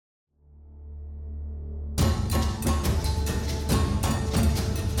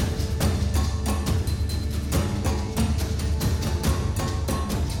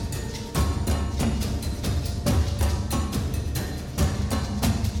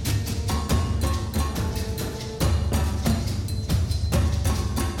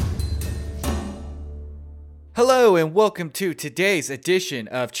Hello and welcome to today's edition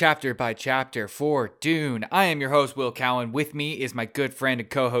of Chapter by Chapter for Dune. I am your host, Will Cowan. With me is my good friend and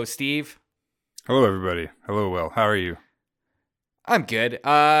co-host, Steve. Hello, everybody. Hello, Will. How are you? I'm good.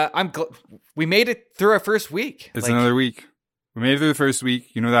 We made it through our first week. It's another week. We made it through the first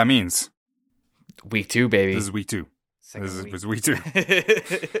week. You know what that means? Week 2, baby. This is week 2. Second week. This is week 2.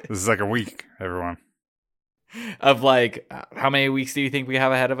 This is like a week, everyone. Of how many weeks do you think we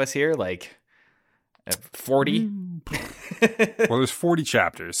have ahead of us here? 40? Well, there's 40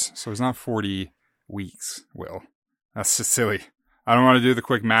 chapters, so it's not 40 weeks, Will. That's just silly. I don't want to do the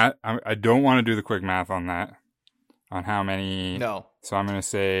quick math. I don't want to do the quick math on that. On how many. No. So I'm going to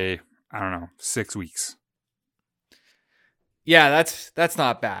say, 6 weeks. Yeah, that's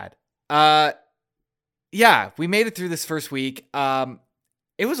not bad. Yeah, we made it through this first week.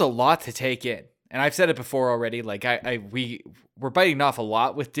 It was a lot to take in. And I've said it before already, we're biting off a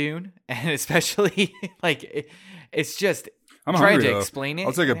lot with Dune, and especially, it's just I'm trying hungry, to though. explain it.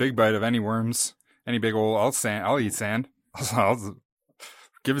 I'll take a big bite of any worms, any big old, I'll eat sand. I'll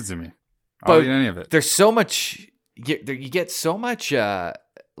give it to me. I'll eat any of it. There's so much, you get so much,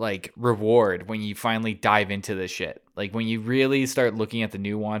 reward when you finally dive into this shit. Like, when you really start looking at the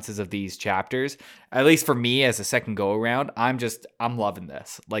nuances of these chapters, at least for me as a second go around, I'm loving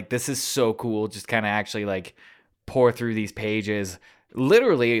this. Like, this is so cool. Just kind of actually pour through these pages,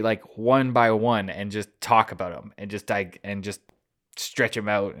 literally one by one, and just talk about them and just stretch them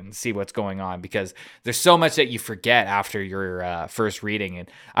out and see what's going on, because there's so much that you forget after your first reading. And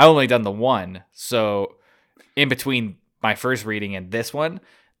I only done the one. So in between my first reading and this one,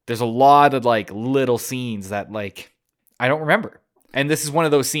 there's a lot of little scenes that I don't remember. And this is one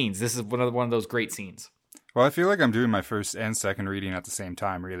of those scenes. This is one of those great scenes. Well, I feel like I'm doing my first and second reading at the same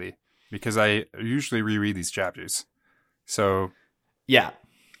time, really, because I usually reread these chapters. So, yeah.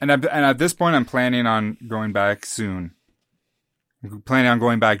 And at this point, I'm planning on going back soon. I'm planning on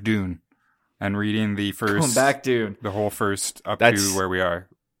going back Dune and reading the first. Going back Dune. The whole first to where we are.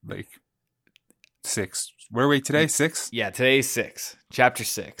 6. Where are we today? 6? Yeah, today's 6. Chapter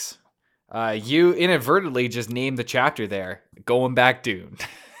 6. You inadvertently just named the chapter there. Going back Dune.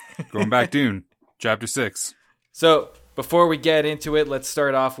 Going back Dune. Chapter 6. So, before we get into it, let's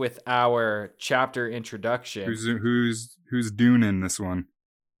start off with our chapter introduction. Who's Dune in this one?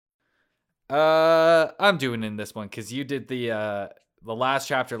 I'm doing in this one because you did the last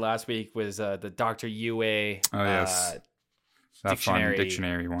chapter last week was the Dr. Yue that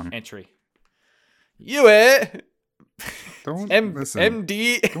dictionary one. Entry. Yue! Don't listen.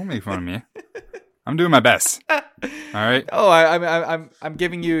 MD. Don't make fun of me. I'm doing my best. All right. Oh, I'm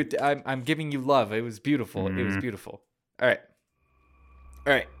giving you love. It was beautiful. Mm-hmm. It was beautiful. All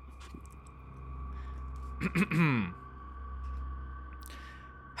right.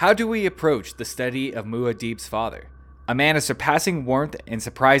 How do we approach the study of Muad'Dib's father? A man of surpassing warmth and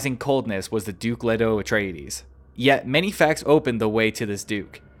surprising coldness was the Duke Leto Atreides. Yet many facts opened the way to this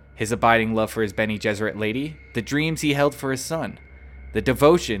Duke. His abiding love for his Bene Gesserit lady, the dreams he held for his son, the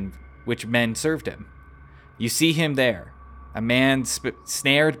devotion which men served him. You see him there, a man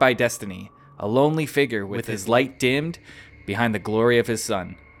snared by destiny, a lonely figure with his light dimmed behind the glory of his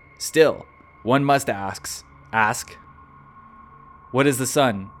son. Still, one must ask, what is the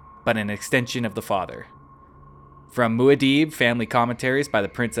son but an extension of the father? From Muad'Dib, Family Commentaries by the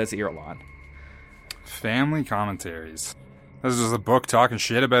Princess Irulan. Family Commentaries. This is just a book talking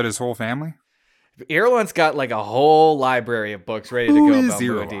shit about his whole family? Irulan's got a whole library of books ready to go about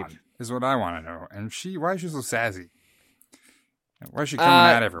Muad'Dib. Is what I want to know. And why is she so sassy? Why is she coming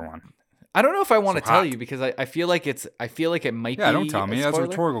at everyone? I don't know if I want to tell you, because I feel like it might be. Yeah, don't tell me. That's a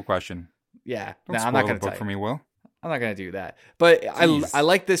rhetorical question. Yeah, I'm not going to tell you. For me, Will. I'm not going to do that. But I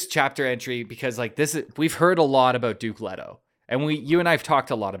like this chapter entry because we've heard a lot about Duke Leto. And you and I have talked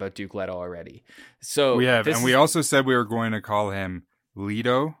a lot about Duke Leto already. So we have, and we also said we were going to call him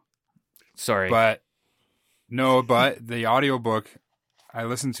Leto. Sorry. But the audiobook, I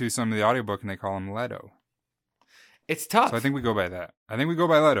listened to some of the audiobook and they call him Leto. It's tough. So I think we go by that. I think we go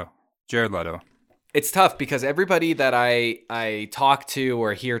by Leto. Jared Leto. It's tough because everybody that I talk to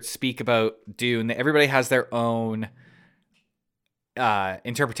or hear speak about Dune, everybody has their own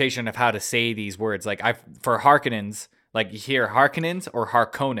interpretation of how to say these words. For Harkonnens, you hear Harkonnens or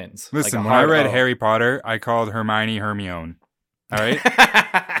Harkonnens. Listen, when I read Harry Potter, I called Hermione Hermione. All right?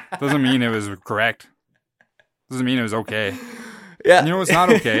 Doesn't mean it was correct. Doesn't mean it was okay. Yeah. And you know what's not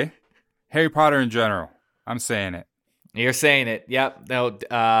okay? Harry Potter in general. I'm saying it. You're saying it. Yep. No,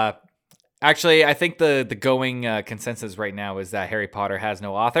 actually, I think the going consensus right now is that Harry Potter has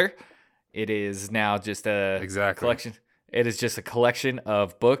no author. It is now just a collection. It is just a collection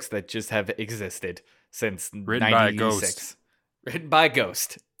of books that just have existed. since Written by a ghost. 96. Written by a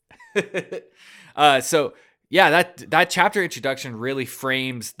ghost. So yeah, that chapter introduction really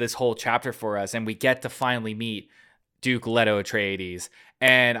frames this whole chapter for us, and we get to finally meet Duke Leto Atreides.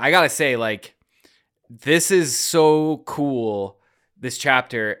 And I gotta say, like, this is so cool, this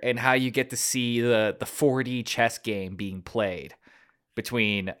chapter, and how you get to see the 4D chess game being played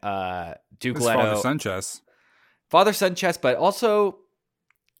between Duke It's Leto, father-son chess. father-son chess, but also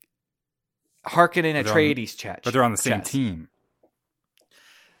Harkonnen Atreides chess. But they're on the same team.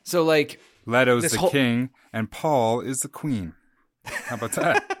 So, like, Leto's the king, and Paul is the queen. How about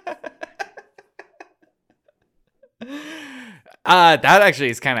that? That actually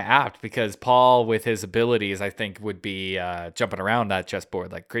is kind of apt, because Paul, with his abilities, I think would be jumping around that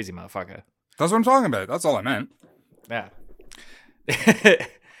chessboard like crazy motherfucker. That's what I'm talking about. That's all I meant. Yeah.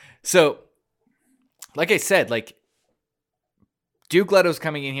 So, like I said, like, Duke Leto's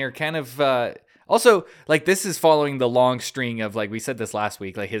coming in here kind of... also, like, this is following the long string of, like, we said this last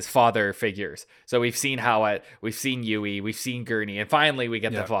week, like, his father figures. So we've seen Howat, we've seen Yui, we've seen Gurney, and finally we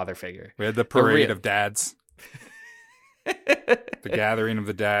get the father figure. We had the parade of dads. The gathering of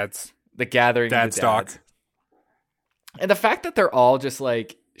the dads. The gathering Dad of the stock. dads. And the fact that they're all just,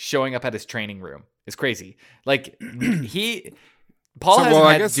 like, showing up at his training room is crazy. Like, Paul hasn't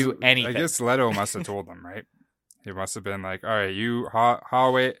had to do anything. I guess Leto must have told them, right? He must have been like, all right, you,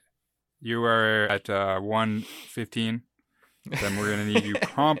 Howat, you are at 1:15. Then we're going to need you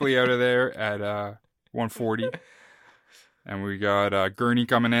promptly out of there at 1:40. And we got Gurney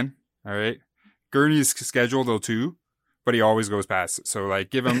coming in. All right. Gurney's scheduled till 2, but he always goes past it. So,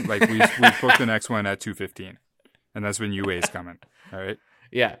 like, give him, like, we booked the next one at 2:15. And that's when UA's coming. All right.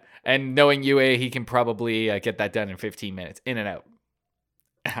 Yeah. And knowing UA, he can probably get that done in 15 minutes, in and out.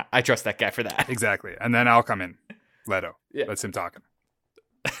 I trust that guy for that. Exactly. And then I'll come in. Leto. Yeah. That's him talking.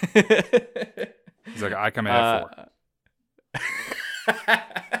 He's like, I come in at 4.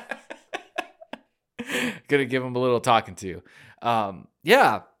 Gonna give him a little talking to.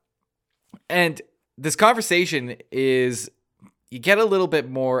 Yeah. And this conversation is, you get a little bit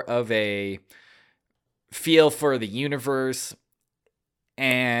more of a feel for the universe,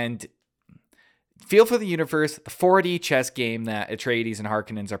 and feel for the universe, the 4D chess game that Atreides and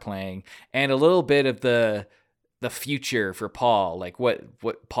Harkonnens are playing, and a little bit of the future for Paul, like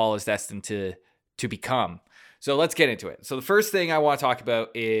what Paul is destined to become. So let's get into it. So the first thing I want to talk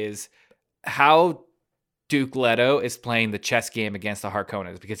about is how Duke Leto is playing the chess game against the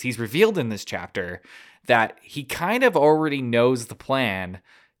Harkonnens, because he's revealed in this chapter that he kind of already knows the plan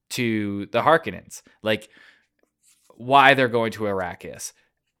to the Harkonnens, like why they're going to Arrakis.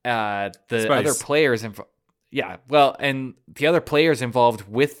 The Spice. other players and the other players involved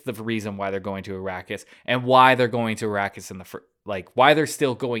with the reason why they're going to Arrakis, and why they're going to Arrakis why they're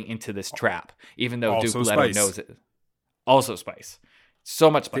still going into this trap, even though Also Duke Leto spice. knows it. Also spice.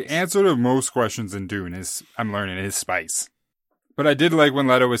 So much spice. The answer to most questions in Dune is, I'm learning, is spice. But I did like when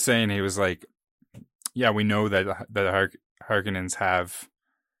Leto was saying, he was like, yeah, we know that the Harkonnens have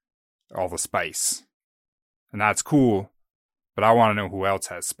all the spice. And that's cool. But I want to know who else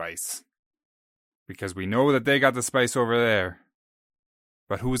has spice. Because we know that they got the spice over there.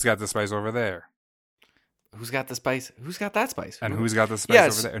 But who's got the spice over there? Who's got the spice? Who's got that spice? And who's got the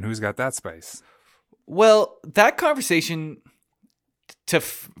spice over there? And who's got that spice? Well, that conversation, to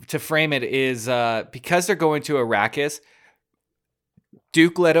frame it, is because they're going to Arrakis,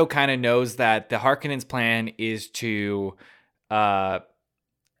 Duke Leto kind of knows that the Harkonnens' plan is to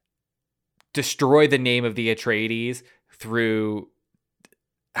destroy the name of the Atreides through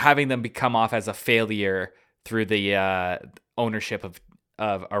having them come off as a failure through the ownership of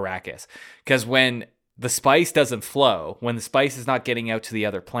Arrakis. Because when the spice doesn't flow, when the spice is not getting out to the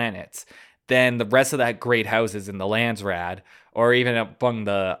other planets, then the rest of that great houses in the Landsrad, or even among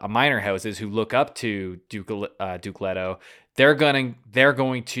the minor houses who look up to Duke Leto, they're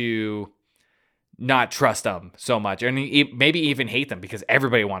going to not trust them so much, and maybe even hate them, because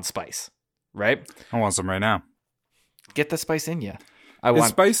everybody wants spice, right? I want some right now. Get the spice in you. Is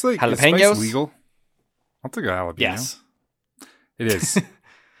spice jalapenos. Is spice legal? I'll take a jalapeno. Yes, it is.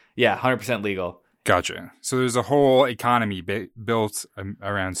 Yeah, 100% legal. Gotcha. So there's a whole economy built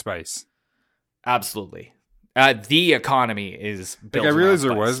around spice. Absolutely. The economy is built I realized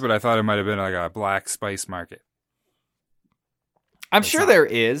there spice. was, but I thought it might have been like a black spice market. I'm sure there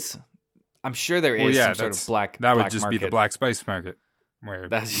is. I'm sure there is some sort of black. That would black just market. be the black spice market, where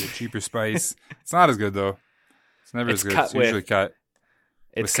That's you get cheaper spice. It's not as good though. It's never as good. It's usually cut.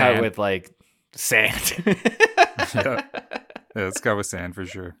 It's with cut sand. with like sand. Yeah, it's cut with sand for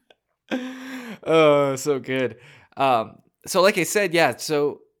sure. Oh, so good. So like I said, yeah.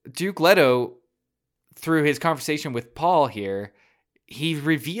 So Duke Leto through his conversation with Paul here, he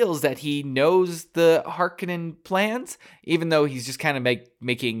reveals that he knows the Harkonnen plans, even though he's just kind of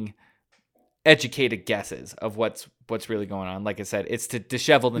making educated guesses of what's really going on. Like I said, it's to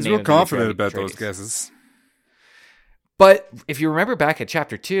dishevel the He's name real of the confident about Atreides. those guesses. But if you remember back at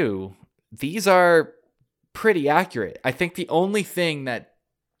chapter 2, these are pretty accurate. I think the only thing that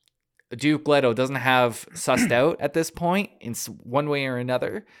Duke Leto doesn't have sussed out at this point, in one way or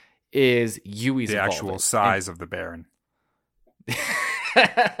another, is Yui's the involvement. actual size of the Baron.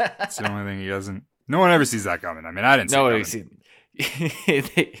 It's the only thing he doesn't. No one ever sees that coming. I mean, I didn't see it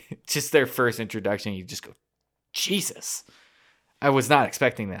coming. Just their first introduction, you just go, Jesus. I was not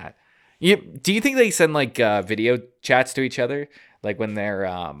expecting that. Do you think they send like video chats to each other, like when they're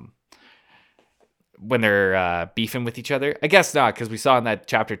beefing with each other? I guess not, because we saw in that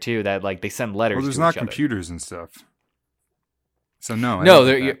chapter 2 that like they send letters. Well, there's to not each other. computers and stuff, so no.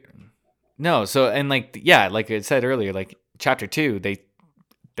 No. So and like yeah, like I said earlier, like chapter 2,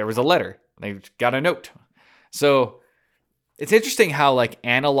 there was a letter. They got a note. So it's interesting how like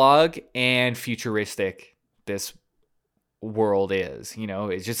analog and futuristic this world is. You know,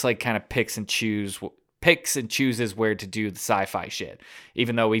 it's just like kind of picks and chooses where to do the sci-fi shit.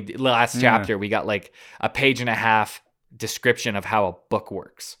 Even though last chapter we got like a 1.5-page description of how a book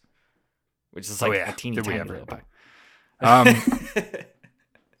works, which is like a teeny tiny little part.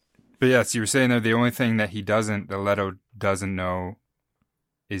 But yes, you were saying that the only thing that the Leto doesn't know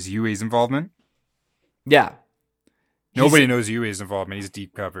is Yui's involvement. Yeah. Nobody knows Yui's involvement. He's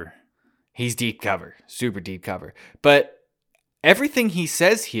deep cover. He's deep cover, super deep cover. But everything he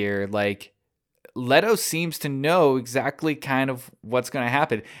says here, like, Leto seems to know exactly kind of what's going to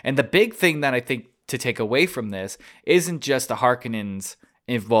happen. And the big thing that I think to take away from this isn't just the Harkonnens'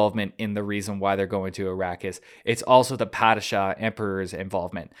 involvement in the reason why they're going to Arrakis. It's also the Padishah Emperor's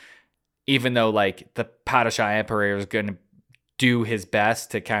involvement. Even though, like, the Padishah Emperor is going to do his best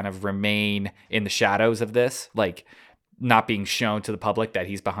to kind of remain in the shadows of this, like, not being shown to the public that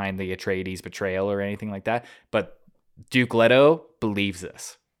he's behind the Atreides betrayal or anything like that. But Duke Leto believes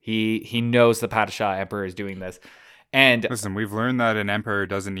this. He knows the Padishah Emperor is doing this. And listen, we've learned that an Emperor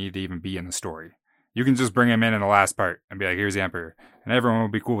doesn't need to even be in the story. You can just bring him in the last part and be like, here's the Emperor. And everyone will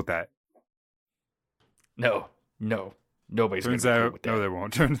be cool with that. No. Nobody's going to be cool with that. No, they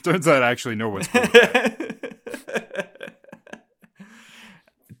won't. Turns out actually no one's cool with that.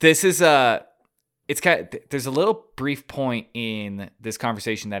 This is it's kind of, there's a little brief point in this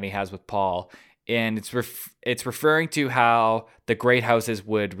conversation that he has with Paul, and it's referring to how the great houses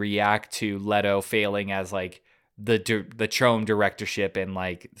would react to Leto failing as like the Trone directorship and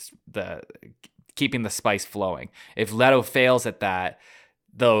like the keeping the spice flowing. If Leto fails at that,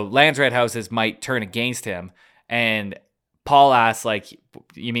 the Landsred houses might turn against him. And Paul asks, like,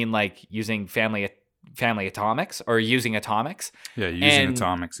 you mean like using family atomics or using atomics? Yeah, using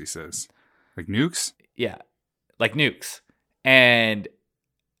atomics, he says. Like nukes? Yeah, like nukes. And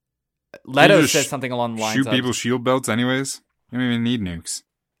Leto says something along the lines of... shoot people's shield belts anyways? You don't even need nukes.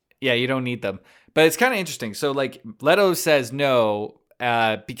 Yeah, you don't need them. But it's kind of interesting. So, like, Leto says no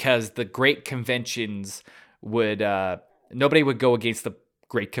because the great conventions would... nobody would go against the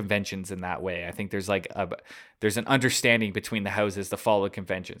great conventions in that way. I think there's like there's an understanding between the houses to follow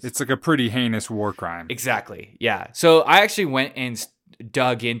conventions. It's like a pretty heinous war crime. Exactly. Yeah. So I actually went and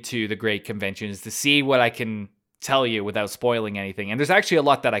dug into the great conventions to see what I can tell you without spoiling anything. And there's actually a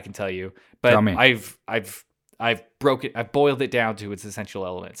lot that I can tell you, but Tell me. I've boiled it down to its essential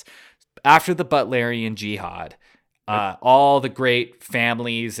elements. After the Butlerian Jihad, all the great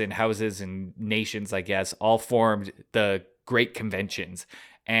families and houses and nations, I guess, all formed the great conventions,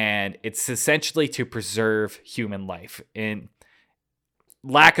 and it's essentially to preserve human life. In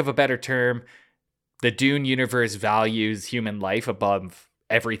lack of a better term, the Dune universe values human life above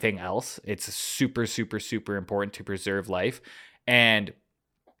everything else. It's super, super, super important to preserve life. And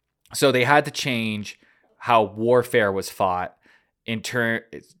so they had to change how warfare was fought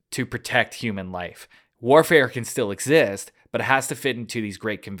to protect human life. Warfare can still exist, but it has to fit into these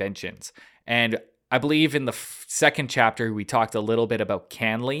great conventions. And I believe in the second chapter, we talked a little bit about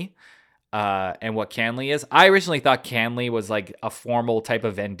Canley and what Canley is. I originally thought Canley was like a formal type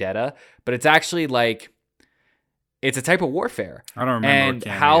of vendetta, but it's actually like, it's a type of warfare. I don't remember and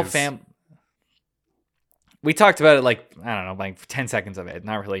what how is. We talked about it like, I don't know, like 10 seconds of it,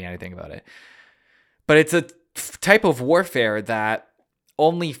 not really anything about it. But it's a type of warfare that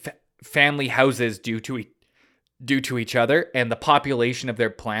only family houses do to each other, and the population of their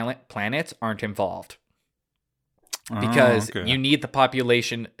planets aren't involved. Because you need the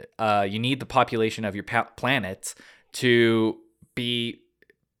population of your planets to be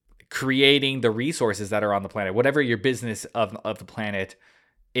creating the resources that are on the planet, whatever your business of the planet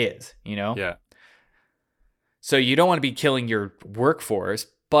is, you know? Yeah. So you don't want to be killing your workforce,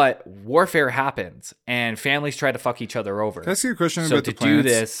 but warfare happens and families try to fuck each other over. Can I ask you a question So about to the planets? do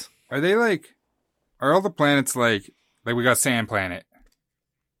this, Are all the planets like we got sand planet?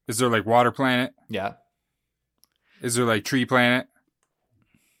 Is there like water planet? yeah. Is there like tree planet?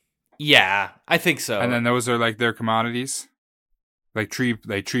 Yeah, I think so. And then those are like their commodities? Like tree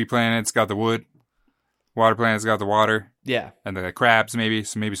planet's got the wood. Water planet's got the water. Yeah. And the crabs maybe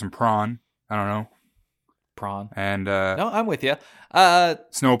some prawn. I don't know. Prawn. And no, I'm with you.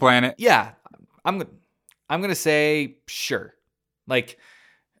 snow planet. Yeah, I'm gonna say sure. Like,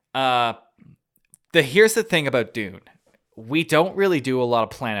 here's the thing about Dune. We don't really do a lot of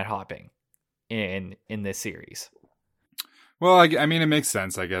planet hopping in this series. Well, I mean, it makes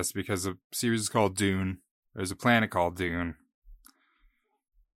sense, I guess, because the series is called Dune. There's a planet called Dune.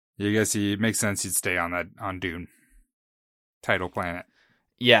 I guess it makes sense you'd stay on Dune. Title planet.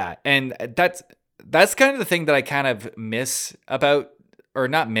 Yeah, and that's kind of the thing that I kind of miss about, or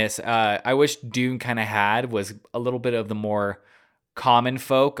not miss. I wish Dune kind of had was a little bit of the more common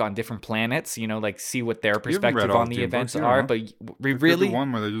folk on different planets. You know, like see what their perspective on the Dune events books, are. know. But we There's really the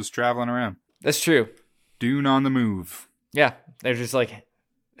one where they're just traveling around. That's true. Dune on the move. Yeah, they're just like,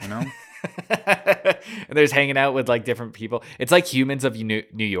 you know, and they're just hanging out with like different people. It's like Humans of New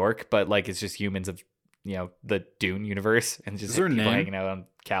York, but like it's just humans of the Dune universe, and just people hanging out on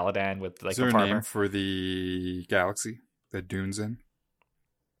Caladan with like is there a farmer. Name for the galaxy that Dune's in?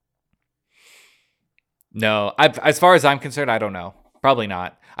 No, as far as I'm concerned, I don't know. Probably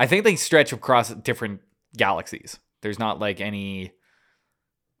not. I think they stretch across different galaxies. There's not like any.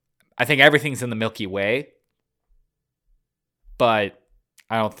 I think everything's in the Milky Way, but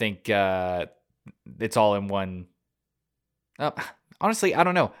I don't think it's all in one. Honestly, I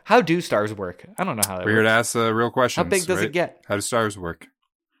don't know. How do stars work? I don't know how that Weird works. ass real questions. How big does it get? How do stars work?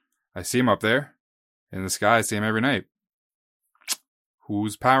 I see them up there in the sky. I see them every night.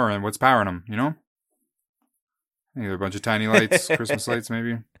 What's powering them? You know? I think they're a bunch of tiny lights, Christmas lights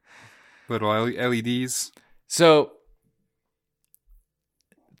maybe. Little LEDs. So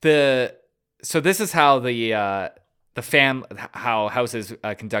this is how how houses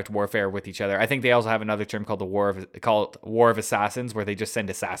conduct warfare with each other. I think they also have another term called War of Assassins, where they just send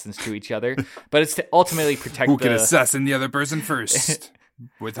assassins to each other. But it's to ultimately protect who can assassin the other person first.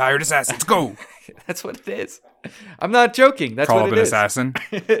 With hired assassins, go. That's what it is. I'm not joking. That's Call what up it an is. assassin.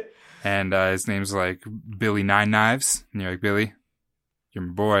 And his name's like Billy Nine Knives. And you're like, Billy, you're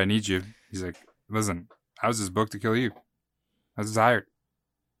my boy. I need you. He's like, listen, I was just booked to kill you. I was just hired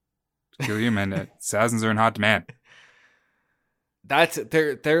to kill you, man. Assassins are in hot demand.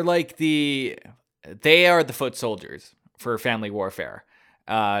 They're like they are the foot soldiers for family warfare.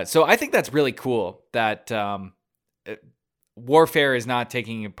 So I think that's really cool that warfare is not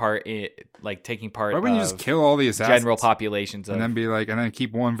taking part. Why wouldn't you just kill all the assassins? General populations and then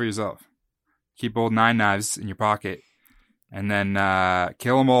keep one for yourself. Keep old Nine Knives in your pocket, and then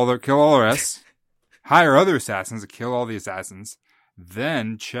kill all the rest. Hire other assassins to kill all the assassins.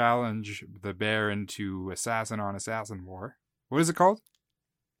 Then challenge the bear into assassin on assassin war. What is it called?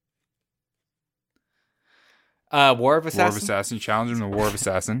 War of Assassin. War of Assassin. You challenge him to War of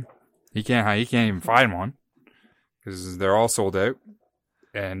Assassin. He can't even find one because they're all sold out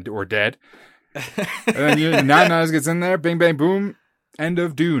or dead. And then Nine Knives gets in there. Bing bang boom. End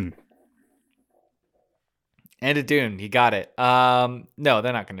of Dune. End of Dune. You got it. No,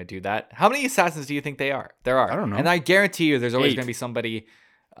 they're not going to do that. How many assassins do you think there are? I don't know. And I guarantee you, there's always going to be somebody.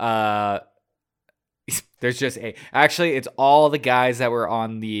 There's just actually, it's all the guys that were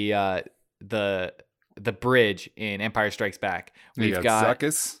on the bridge in Empire Strikes Back. We've got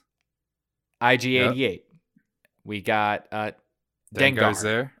Zuckuss, IG-88. Yep. We got Dengar's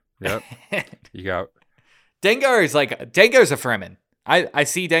there. Yep. You got Dengar's a Fremen. I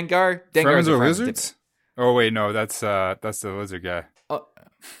see Dengar. Fremens are lizards. Oh wait, no, that's the lizard guy. Oh,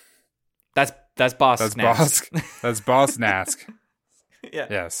 that's Boss. That's Nask. That's Boss Nask. Yeah.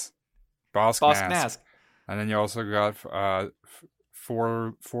 Yes. Boss Nask. And then you also got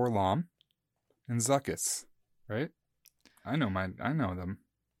Forlom and Zuckuss, right? I know them.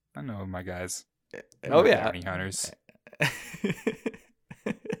 I know my guys. Oh yeah, bounty hunters.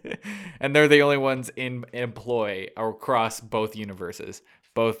 And they're the only ones in employ across both universes,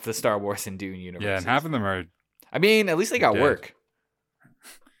 both the Star Wars and Dune universes. Yeah, and half of them are. I mean, at least they got work.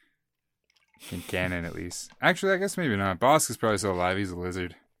 In canon, at least. Actually, I guess maybe not. Bosk is probably still alive. He's a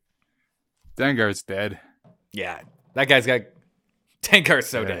lizard. Dengar's dead. Yeah, that guy's got. Dengar's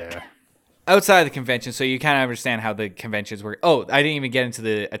so dead. Yeah. outside of the convention, so you kind of understand how the conventions work. Oh, I didn't even get into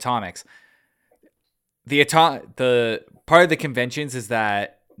the atomics. The part of the conventions is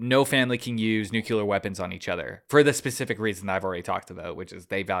that no family can use nuclear weapons on each other for the specific reason I've already talked about, which is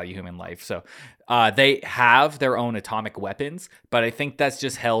they value human life. So they have their own atomic weapons, but I think that's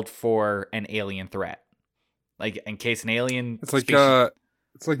just held for an alien threat. Like in case an alien It's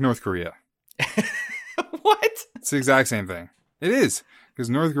like North Korea. What? It's the exact same thing. It is, because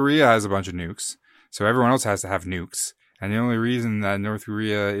North Korea has a bunch of nukes, so everyone else has to have nukes. And the only reason that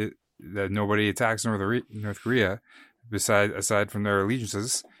that nobody attacks North Korea, aside from their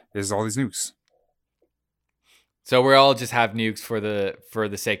allegiances, is all these nukes. So we all just have nukes for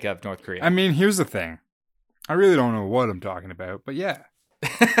the sake of North Korea. I mean, here's the thing. I really don't know what I'm talking about, but yeah.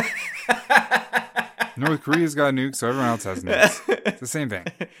 North Korea's got nukes, so everyone else has nukes. It's the same thing.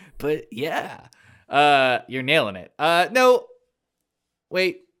 But yeah. You're nailing it. No.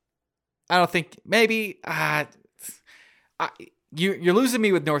 Wait. I don't think maybe you're losing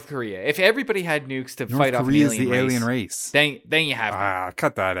me with North Korea. If everybody had nukes to fight off an alien race. North Korea is the alien race. Then you have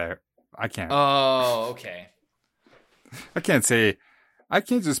cut that out. I can't. Oh, okay. I can't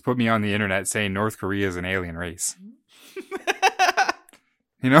just put me on the internet saying North Korea is an alien race.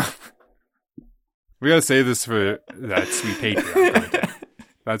 You know? We gotta save this for that sweet Patreon content.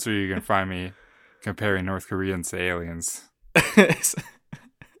 That's where you can find me comparing North Koreans to aliens.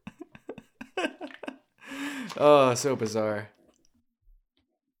 Oh, so bizarre.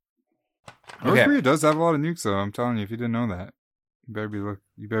 North Korea does have a lot of nukes, though. I'm telling you, if you didn't know that, you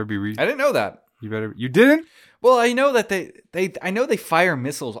better be I didn't know that. You didn't? Well, I know that I know they fire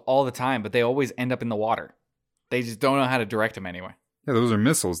missiles all the time, but they always end up in the water. They just don't know how to direct them anyway. Yeah, those are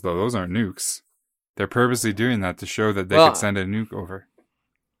missiles, though. Those aren't nukes. They're purposely doing that to show that they could send a nuke over.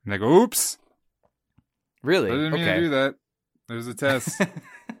 And they go, oops. Really? I didn't mean to do that. There's a test.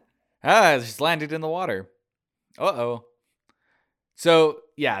 It just landed in the water. Uh-oh. So,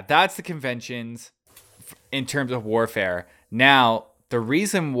 yeah, that's the conventions in terms of warfare. Now, the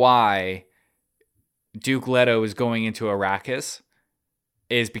reason why Duke Leto is going into Arrakis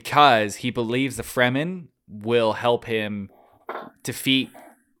is because he believes the Fremen will help him defeat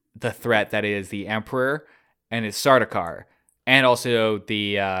the threat that is the Emperor and his Sardaukar, and also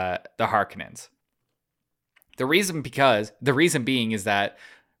the Harkonnens. The reason being is that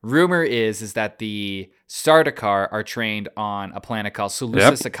rumor is that the Sardaukar are trained on a planet called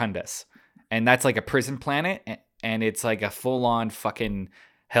Seleucus Secundus, and that's like a prison planet, and it's like a full-on fucking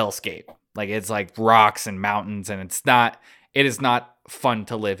hellscape. Like it's like rocks and mountains, and it is not fun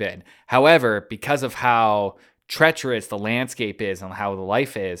to live in. However, because of how treacherous the landscape is and how the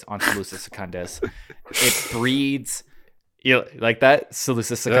life is on Seleucus Secundus, it breeds. You like that,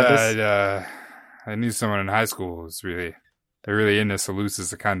 Seleucus Secundus? Yeah, I knew someone in high school who's they're really into Seleucus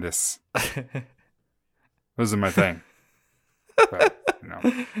Secundus. Those are my thing. But,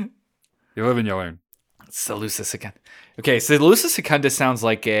 you live and you learn. Seleucus Secundus. Okay, Seleucus Secundus sounds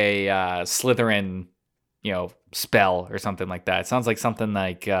like a Slytherin, spell or something like that. It sounds like something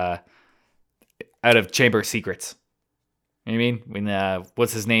like out of Chamber of Secrets. You know what I mean? When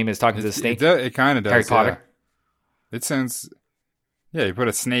what's his name is talking to the snake? It kind of does. Harry Potter. Yeah. It sounds. Yeah, you put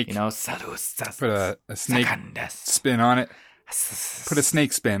a snake. Seleucus. Put a snake Secundus. Spin on it. Put a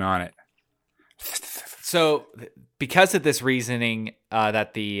snake spin on it. So, because of this reasoning,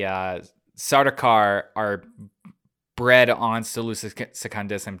 that the Sardaukar are bred on Seleucus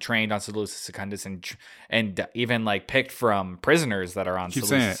Secundus and trained on Seleucus Secundus and even like picked from prisoners that are on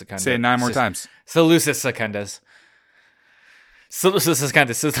Seleucus Secundus. Say it 9 more times. Seleucus Secundus. Seleucus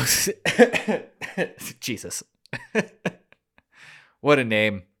Secundus. Jesus. What a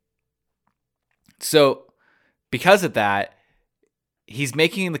name. So, because of that, he's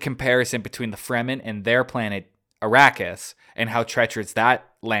making the comparison between the Fremen and their planet Arrakis and how treacherous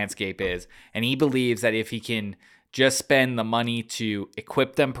that landscape is. And he believes that if he can just spend the money to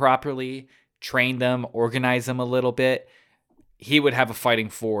equip them properly, train them, organize them a little bit, he would have a fighting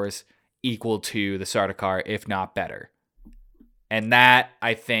force equal to the Sardaukar, if not better. And that,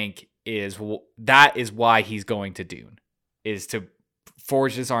 I think, is why he's going to Dune, is to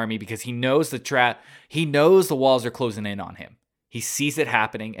forge his army, because he knows he knows the walls are closing in on him. He sees it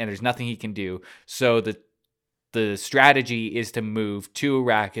happening, and there's nothing he can do. So the strategy is to move to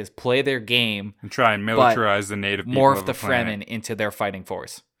Arrakis, play their game, and try and militarize the native people morph of the planet, Fremen into their fighting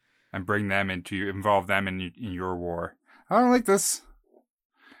force, and involve them in your war. I don't like this.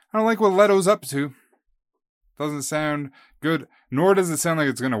 I don't like what Leto's up to. Doesn't sound good, nor does it sound like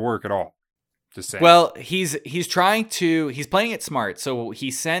it's going to work at all. Just saying. Well, he's playing it smart. So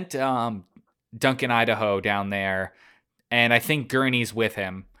he sent Duncan Idaho down there, and I think Gurney's with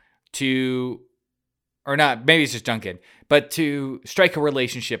him to, or not, maybe it's just Duncan, but to strike a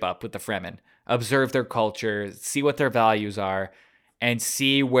relationship up with the Fremen, observe their culture, see what their values are, and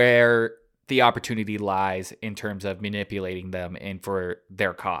see where the opportunity lies in terms of manipulating them and for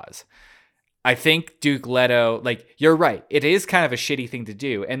their cause. I think Duke Leto, like, you're right. It is kind of a shitty thing to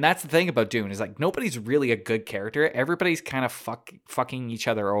do. And that's the thing about Dune is, like, nobody's really a good character. Everybody's kind of fucking each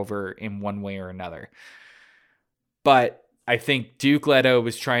other over in one way or another. But I think Duke Leto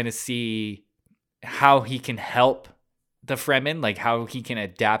was trying to see how he can help the Fremen, like how he can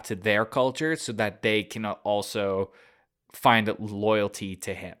adapt to their culture so that they can also find loyalty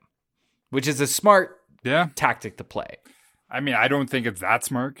to him, which is a smart tactic to play. I mean, I don't think it's that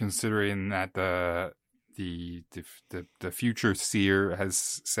smart, considering that the future seer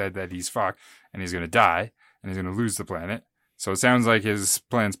has said that he's fucked and he's going to die and he's going to lose the planet. So it sounds like his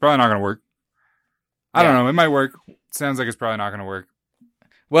plan's probably not going to work. I don't know. It might work. It sounds like it's probably not going to work.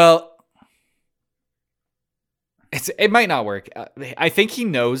 Well, it might not work. I think he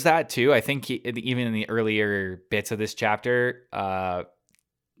knows that too. I think even in the earlier bits of this chapter,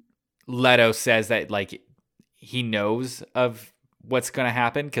 Leto says that, like, he knows of what's going to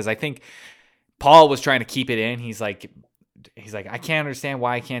happen, because I think Paul was trying to keep it in. He's like, I can't understand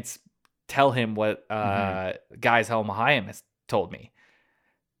why I can't tell him what Guys Helmahayim has told me.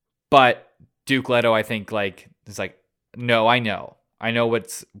 But Duke Leto, I think, like, is like, no, I know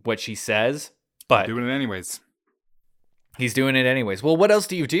what she says, but doing it anyways. He's doing it anyways. Well, what else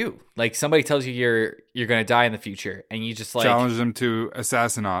do you do? Like, somebody tells you you're going to die in the future, and you just, like, challenge them to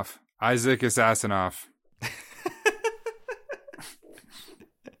Assassinoff. Isaac Assassinoff.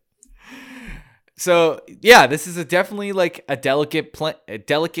 So, yeah, this is definitely like a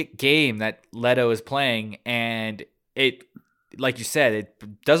delicate game that Leto is playing, and it, like you said,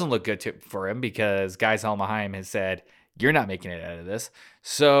 it doesn't look good for him, because Guys Helmahayim has said, you're not making it out of this.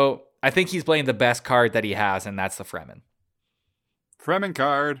 So I think he's playing the best card that he has, and that's the Fremen. Fremen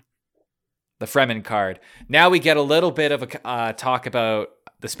card. The Fremen card. Now we get a little bit of a talk about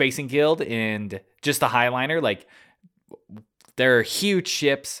the Spacing Guild and just the Highliner. Like, they're huge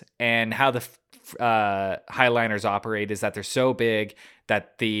ships, and how the Highliners operate is that they're so big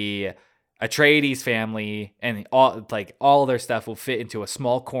that the Atreides family and all their stuff will fit into a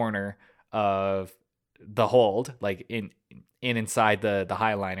small corner of the hold, like inside the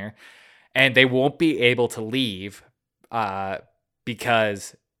Highliner, and they won't be able to leave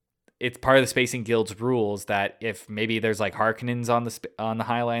because it's part of the Spacing Guild's rules that if maybe there's like Harkonnens on the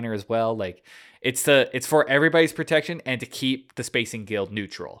Highliner as well, like it's for everybody's protection and to keep the Spacing Guild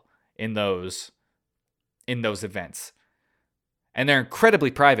neutral in those events. And they're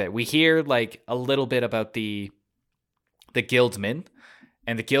incredibly private. We hear like a little bit about the guildsmen,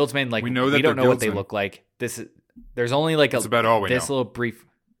 and the guildsmen, like, we don't know what they look like. There's only like that's about all we know. Little brief.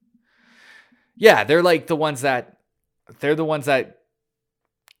 Yeah, they're like the ones that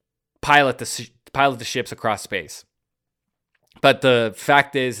pilot the ships across space. But the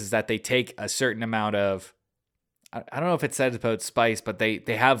fact is that they take a certain amount of, I don't know if it says about spice, but they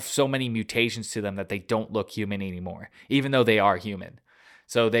have so many mutations to them that they don't look human anymore, even though they are human.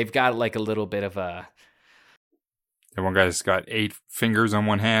 So they've got like a little bit of a... And one guy's got 8 fingers on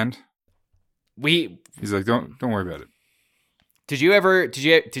one hand. He's like, don't worry about it. Did you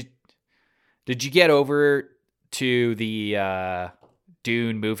get over to the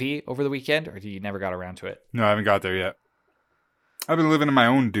Dune movie over the weekend, or you never got around to it? No, I haven't got there yet. I've been living in my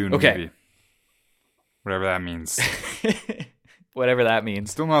own Dune movie. Whatever that means. Whatever that means.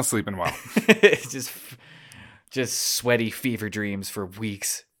 Still not sleeping well. just sweaty fever dreams for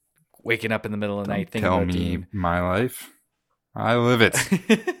weeks. Waking up in the middle of the night thinking about Dune. Tell me my life. I live it.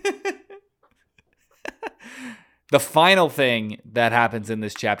 The final thing that happens in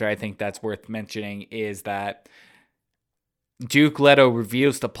this chapter, I think that's worth mentioning, is that Duke Leto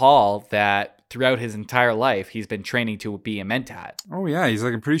reveals to Paul that throughout his entire life, he's been training to be a Mentat. Oh, yeah. He's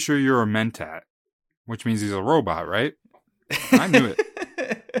like, I'm pretty sure you're a Mentat, which means he's a robot, right? I knew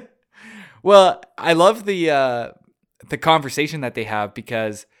it. Well, I love the conversation that they have,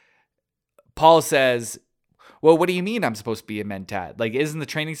 because Paul says, well, what do you mean I'm supposed to be a Mentat? Like, isn't the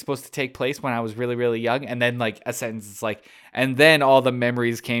training supposed to take place when I was really, really young? And then, like, a sentence is like, and then all the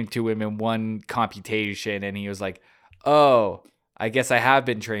memories came to him in one computation, and he was like, oh, I guess I have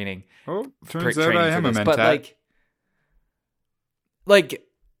been training. Oh, turns out I am a Mentat.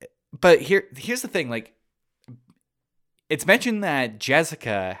 But here's the thing, like, it's mentioned that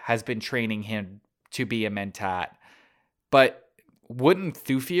Jessica has been training him to be a Mentat, but wouldn't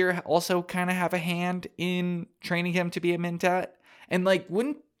Thufir also kind of have a hand in training him to be a Mentat? And like,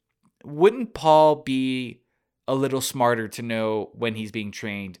 wouldn't Paul be a little smarter to know when he's being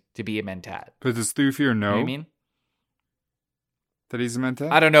trained to be a mentat. But does Thufir know, You know what I mean? that he's a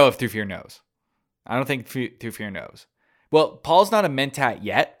mentat? I don't know if Thufir knows. I don't think Thufir knows. Well, Paul's not a mentat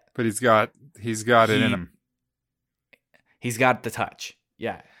yet. But he's got it in him. He's got the touch.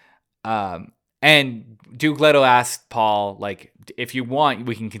 Yeah. And Duke Leto asked Paul, like, if you want,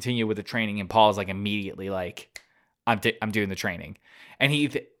 we can continue with the training. And Paul's like immediately like, I'm doing the training.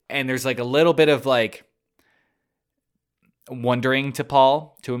 And there's like a little bit of like wondering to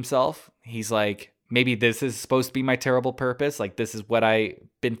Paul, to himself. He's like, maybe this is supposed to be my terrible purpose. Like, this is what I've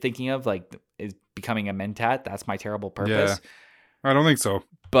been thinking of, like, is becoming a mentat. That's my terrible purpose. Yeah. I don't think so.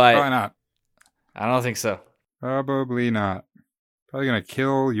 But probably not. I don't think so. Probably not. Probably gonna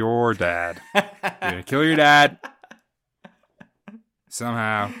kill your dad. You're gonna kill your dad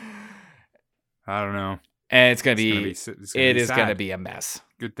somehow. I don't know. And it's gonna be sad. gonna be a mess.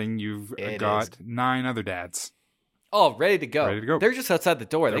 Good thing you've got 9 other dads. Oh, ready to go. Ready to go. They're just outside the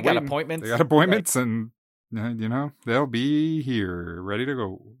door. They got appointments. They got appointments, and they'll be here, ready to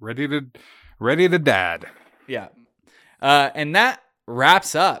go, ready to dad. Yeah. And that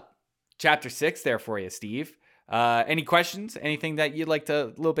wraps up chapter 6 there for you, Steve. Any questions? Anything that you'd like to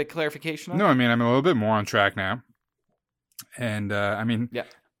a little bit clarification on? No, I mean, I'm a little bit more on track now. And I mean, yeah.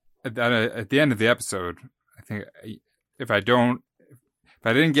 At the end of the episode, I think if I didn't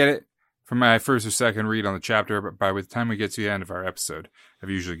get it from my first or second read on the chapter, but by the time we get to the end of our episode, I've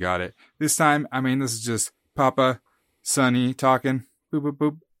usually got it. This time, I mean, this is just Papa, Sonny talking. Boop, boop,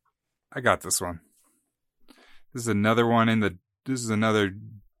 boop. I got this one. This is another worm in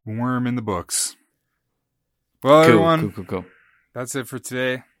the books. Well, everyone, cool. That's it for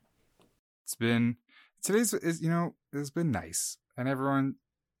today. It's been nice. And everyone,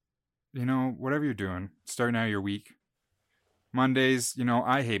 whatever you're doing, starting out your week. Mondays,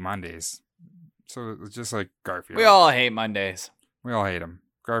 I hate Mondays. So it's just like Garfield. We all hate Mondays. We all hate them.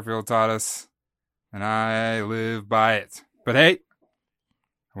 Garfield taught us, and I live by it. But hey,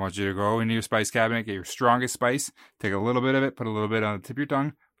 I want you to go into your spice cabinet, get your strongest spice, take a little bit of it, put a little bit on the tip of your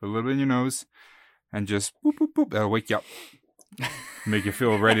tongue, put a little bit in your nose, and just boop, boop, boop. That'll wake you up. Make you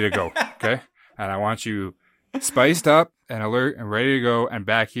feel ready to go, okay? And I want you spiced up and alert and ready to go and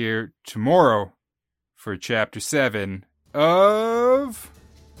back here tomorrow for chapter 7 of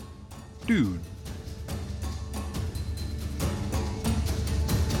Dune.